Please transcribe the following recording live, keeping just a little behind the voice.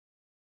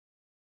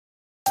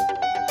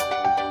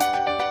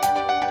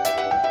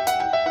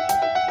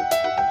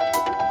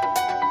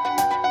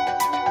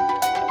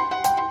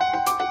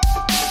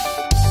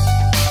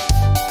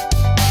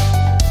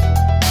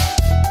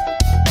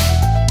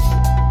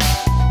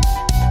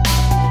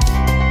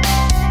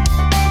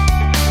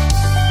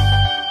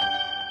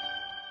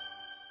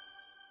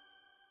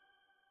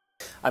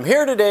I'm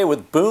here today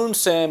with Boon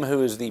Sim,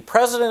 who is the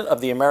president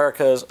of the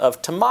Americas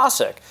of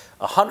Temasek,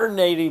 a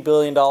 $180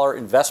 billion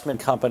investment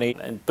company.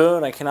 And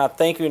Boon, I cannot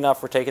thank you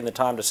enough for taking the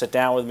time to sit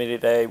down with me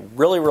today.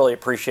 Really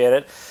appreciate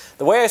it.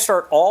 The way I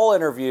start all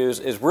interviews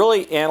is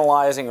really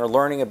analyzing or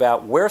learning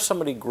about where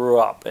somebody grew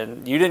up.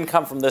 And you didn't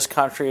come from this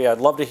country. I'd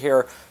love to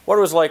hear what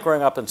it was like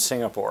growing up in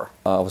Singapore.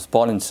 I was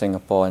born in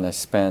Singapore and I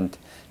spent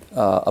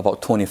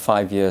about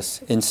 25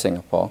 years in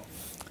Singapore.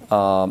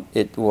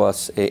 It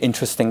was an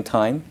interesting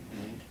time.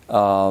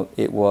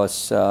 It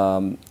was,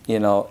 a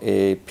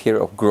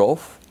period of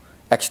growth,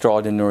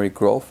 extraordinary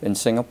growth in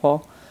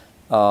Singapore.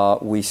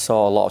 We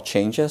saw a lot of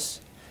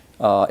changes.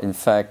 In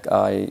fact,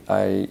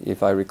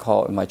 if I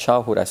recall, in my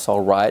childhood, I saw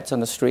riots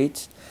on the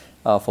streets.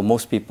 For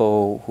most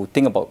people who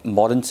think about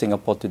modern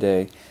Singapore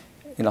today,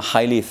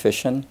 highly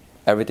efficient.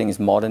 Everything is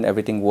modern.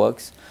 Everything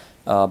works.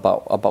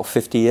 About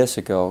 50 years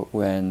ago,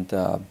 when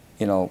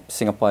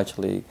Singapore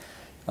actually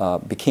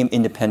became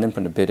independent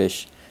from the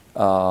British,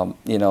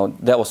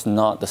 that was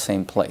not the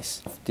same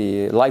place.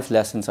 The life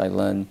lessons I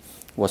learned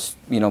was,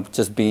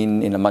 just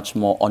being in a much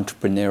more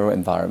entrepreneurial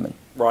environment.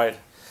 Right.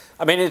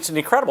 I mean, it's an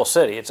incredible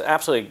city. It's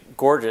absolutely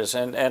gorgeous.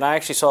 And I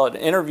actually saw an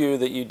interview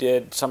that you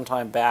did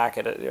sometime back,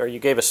 or you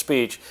gave a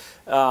speech,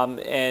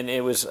 and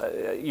it was,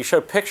 you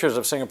showed pictures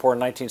of Singapore in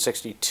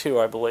 1962,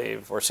 I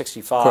believe, or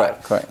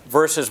 65, correct.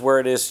 Versus where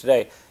it is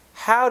today.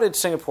 How did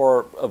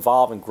Singapore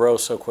evolve and grow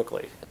so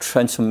quickly?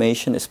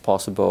 Transformation is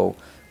possible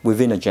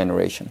within a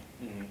generation,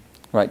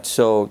 right?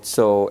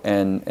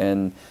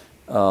 And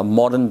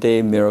modern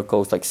day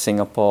miracles like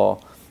Singapore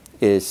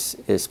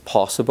is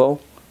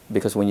possible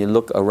because when you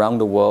look around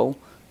the world,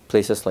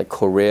 places like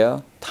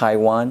Korea,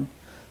 Taiwan,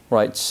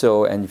 right?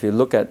 So, and if you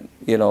look at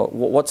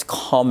what's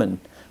common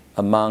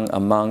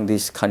among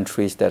these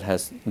countries that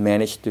has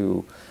managed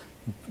to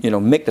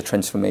make the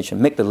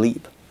transformation, make the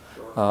leap.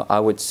 I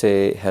would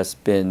say has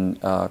been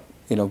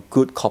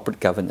good corporate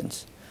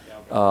governance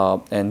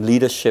and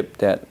leadership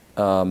that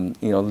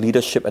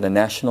leadership at a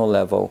national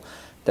level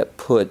that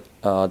put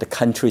the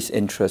country's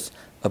interests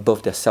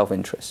above their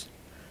self-interest.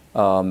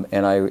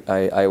 And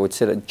I would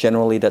say that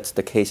generally that's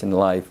the case in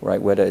life,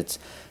 right? Whether it's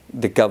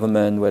the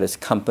government, whether it's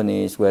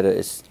companies, whether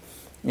it's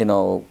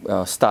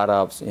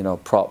startups,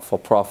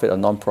 for-profit or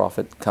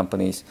non-profit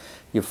companies,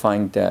 you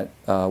find that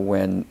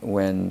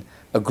when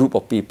a group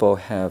of people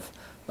have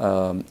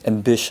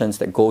ambitions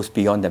that goes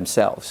beyond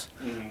themselves,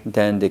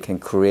 then they can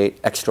create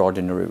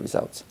extraordinary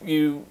results.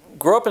 You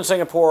grew up in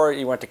Singapore,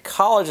 you went to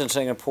college in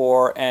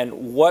Singapore,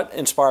 and what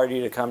inspired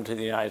you to come to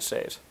the United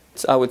States?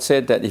 I would say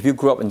that if you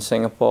grew up in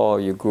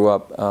Singapore, you grew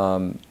up,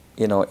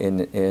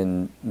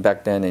 in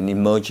back then an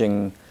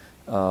emerging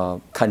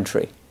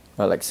country,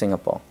 right, like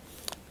Singapore.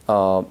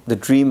 The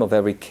dream of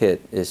every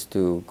kid is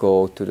to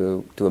go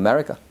to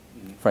America,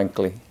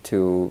 frankly.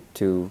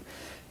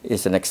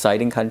 It's an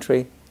exciting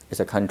country. It's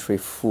a country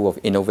full of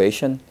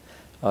innovation.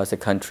 It's a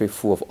country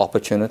full of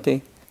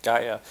opportunity.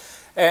 Got you.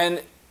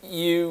 And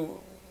you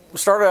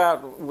started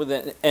out with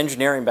an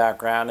engineering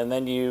background, and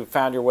then you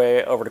found your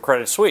way over to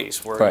Credit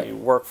Suisse, where you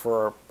worked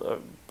for,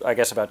 I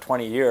guess, about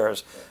 20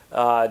 years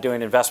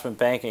doing investment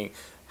banking.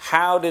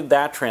 How did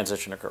that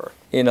transition occur?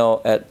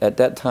 At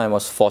that time, I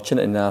was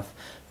fortunate enough,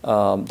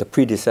 the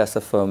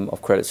predecessor firm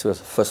of Credit Suisse,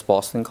 First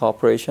Boston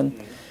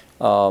Corporation.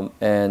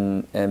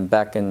 And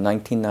back in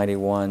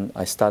 1991,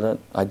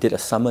 I did a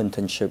summer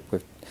internship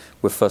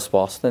with First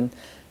Boston,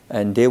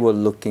 and they were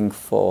looking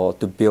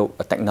to build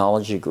a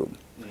technology group,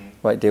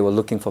 right? They were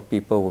looking for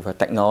people with a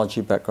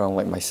technology background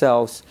like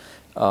myself,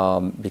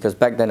 because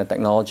back then the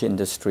technology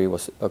industry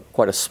was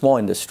quite a small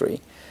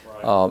industry,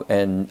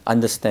 and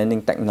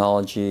understanding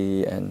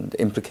technology and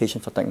the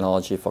implication for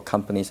technology for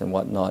companies and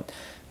whatnot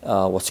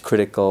was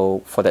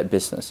critical for that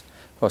business.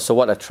 So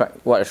what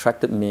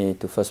attracted me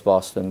to First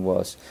Boston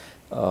was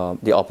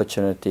the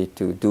opportunity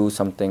to do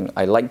something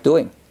I like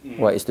doing,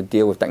 right? Is to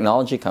deal with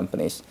technology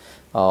companies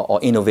or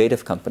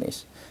innovative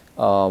companies,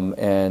 so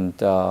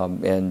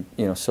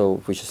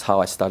which is how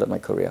I started my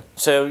career.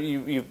 So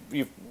you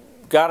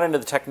got into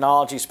the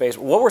technology space.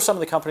 What were some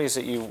of the companies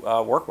that you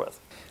worked with?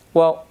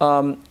 Well,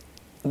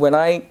 when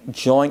I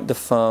joined the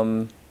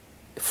firm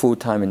full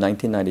time in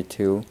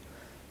 1992,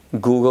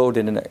 Google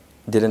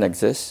didn't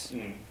exist.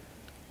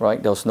 Right?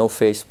 There was no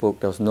Facebook,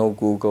 there was no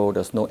Google,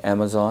 there was no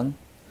Amazon.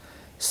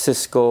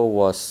 Cisco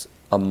was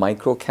a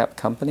micro-cap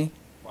company.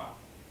 Wow.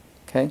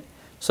 Okay?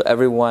 So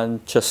everyone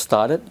just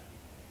started.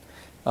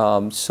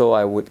 So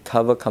I would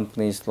cover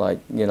companies like,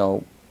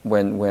 when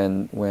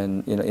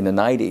in the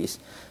 90s,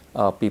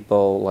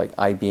 people like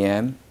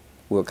IBM,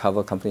 we'll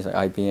cover companies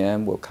like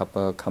IBM, we'll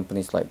cover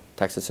companies like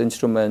Texas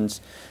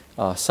Instruments,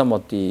 some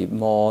of the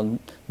more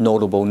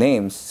notable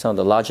names, some of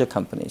the larger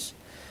companies.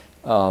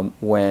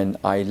 When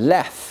I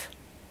left,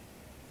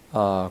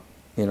 Credit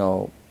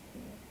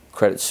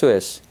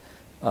Suisse,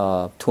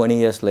 20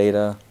 years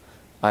later,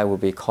 I will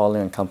be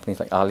calling on companies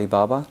like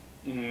Alibaba,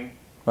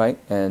 right?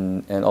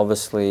 And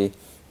obviously,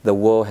 the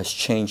world has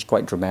changed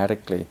quite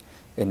dramatically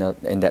in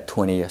that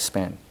 20-year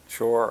span.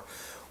 Sure.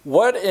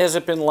 What has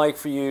it been like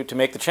for you to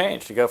make the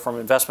change, to go from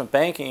investment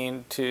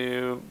banking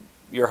to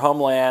your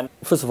homeland?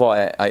 First of all,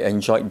 I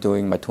enjoyed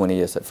doing my 20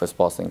 years at First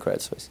Boston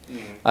Credit Suisse.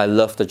 I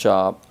loved the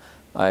job.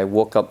 I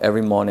woke up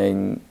every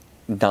morning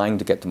dying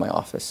to get to my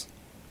office.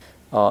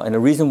 And the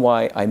reason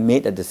why I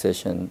made a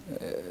decision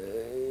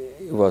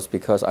was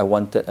because I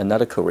wanted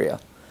another career.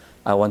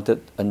 I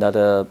wanted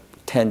another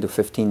 10 to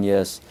 15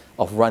 years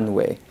of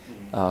runway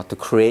to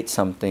create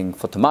something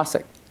for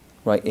Temasek,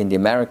 right, in the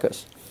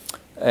Americas.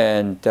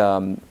 And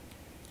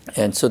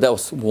so that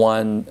was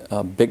one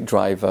big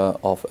driver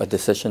of a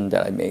decision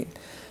that I made.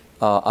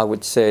 I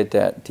would say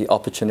that the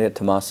opportunity at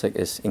Temasek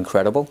is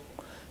incredible.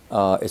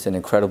 It's an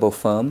incredible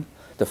firm.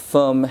 The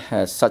firm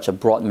has such a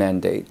broad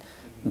mandate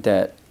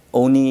that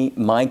only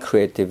my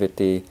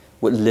creativity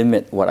would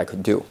limit what I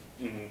could do,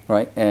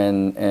 right?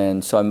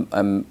 And so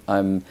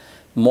I'm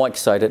more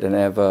excited than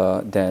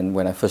ever than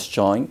when I first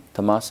joined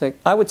Temasek.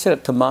 I would say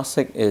that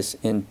Temasek is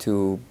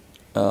into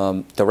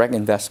direct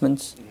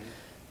investments,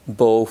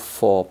 both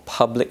for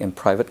public and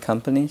private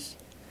companies,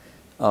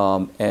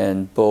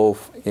 and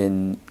both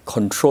in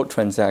controlled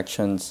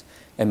transactions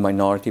and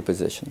minority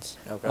positions.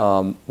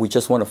 Okay. We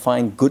just want to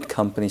find good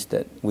companies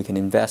that we can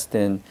invest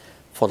in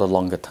for the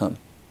longer term.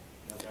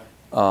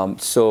 Okay.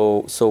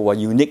 So we're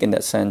unique in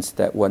that sense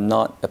that we're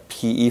not a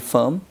PE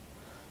firm,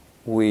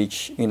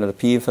 which, the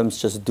PE firms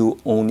just do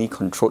only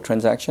controlled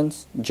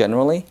transactions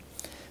generally.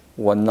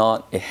 We're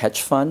not a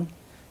hedge fund,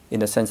 in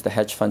the sense the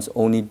hedge funds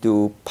only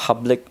do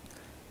public,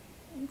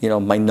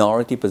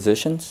 minority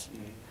positions.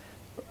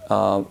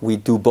 We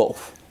do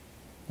both,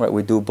 right?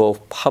 We do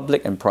both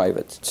public and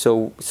private.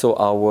 So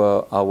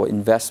our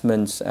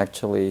investments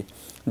actually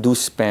do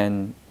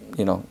span,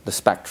 the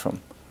spectrum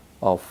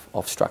of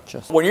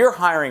structures. When you're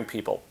hiring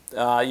people,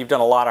 you've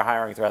done a lot of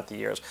hiring throughout the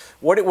years.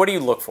 What do you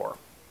look for?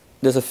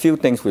 There's a few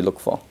things we look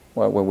for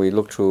when we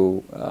look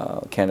through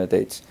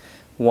candidates.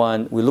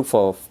 One, we look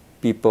for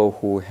people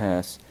who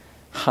has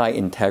high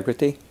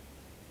integrity.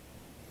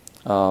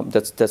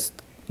 That's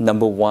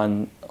number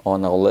one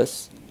on our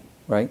list,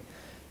 right?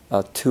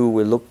 Two,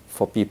 we look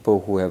for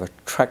people who have a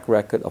track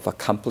record of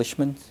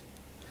accomplishments,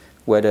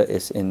 whether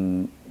it's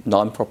in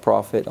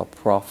non-for-profit or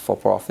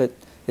for-profit.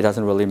 It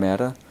doesn't really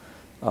matter.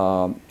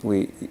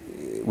 We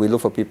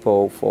look for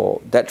people for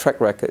that track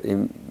record,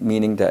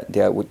 meaning that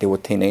they were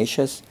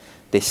tenacious,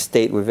 they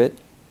stayed with it,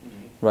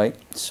 right?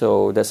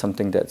 So that's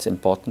something that's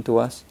important to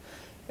us.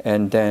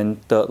 And then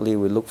thirdly,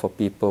 we look for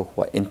people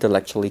who are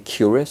intellectually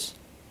curious,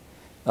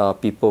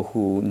 people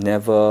who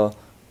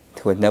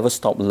have never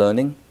stopped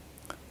learning,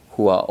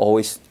 who are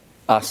always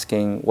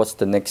asking, what's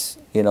the next,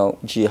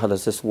 gee, how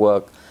does this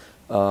work?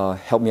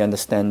 Help me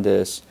understand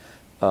this,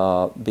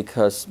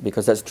 because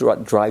that's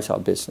what drives our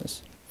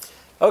business.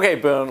 Okay,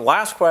 Boon,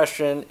 last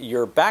question.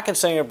 You're back in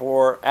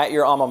Singapore at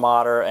your alma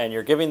mater and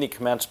you're giving the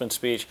commencement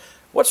speech.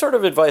 What sort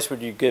of advice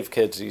would you give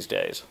kids these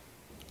days?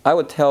 I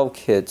would tell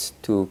kids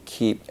to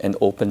keep an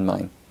open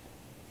mind,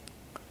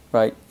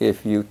 right?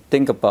 If you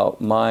think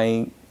about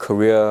my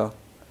career,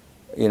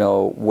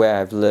 where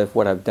I've lived,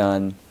 what I've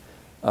done,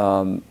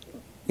 when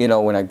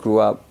I grew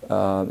up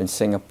in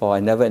Singapore,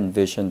 I never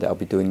envisioned that I'll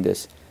be doing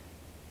this,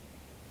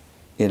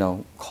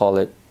 call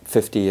it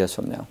 50 years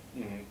from now,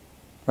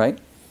 right?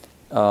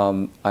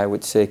 I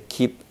would say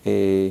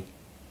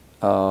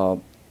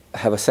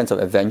have a sense of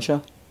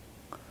adventure,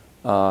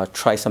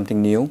 try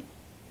something new,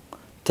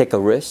 take a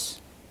risk,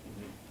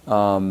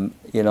 never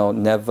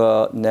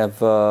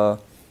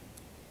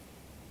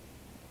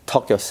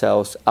talk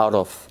yourselves out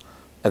of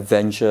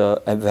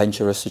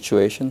adventurous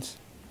situations.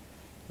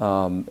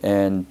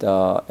 And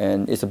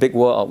it's a big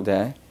world out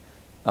there,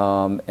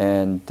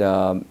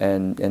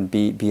 and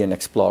be an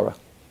explorer.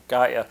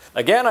 Got you.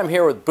 Again, I'm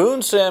here with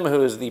Boon Sim,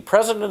 who is the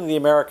president of the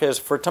Americas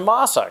for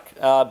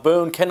Temasek.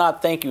 Boon,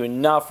 cannot thank you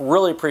enough.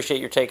 Really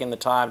appreciate you taking the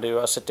time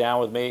to sit down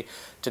with me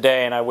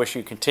today, and I wish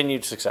you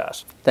continued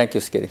success. Thank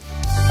you, Skitty.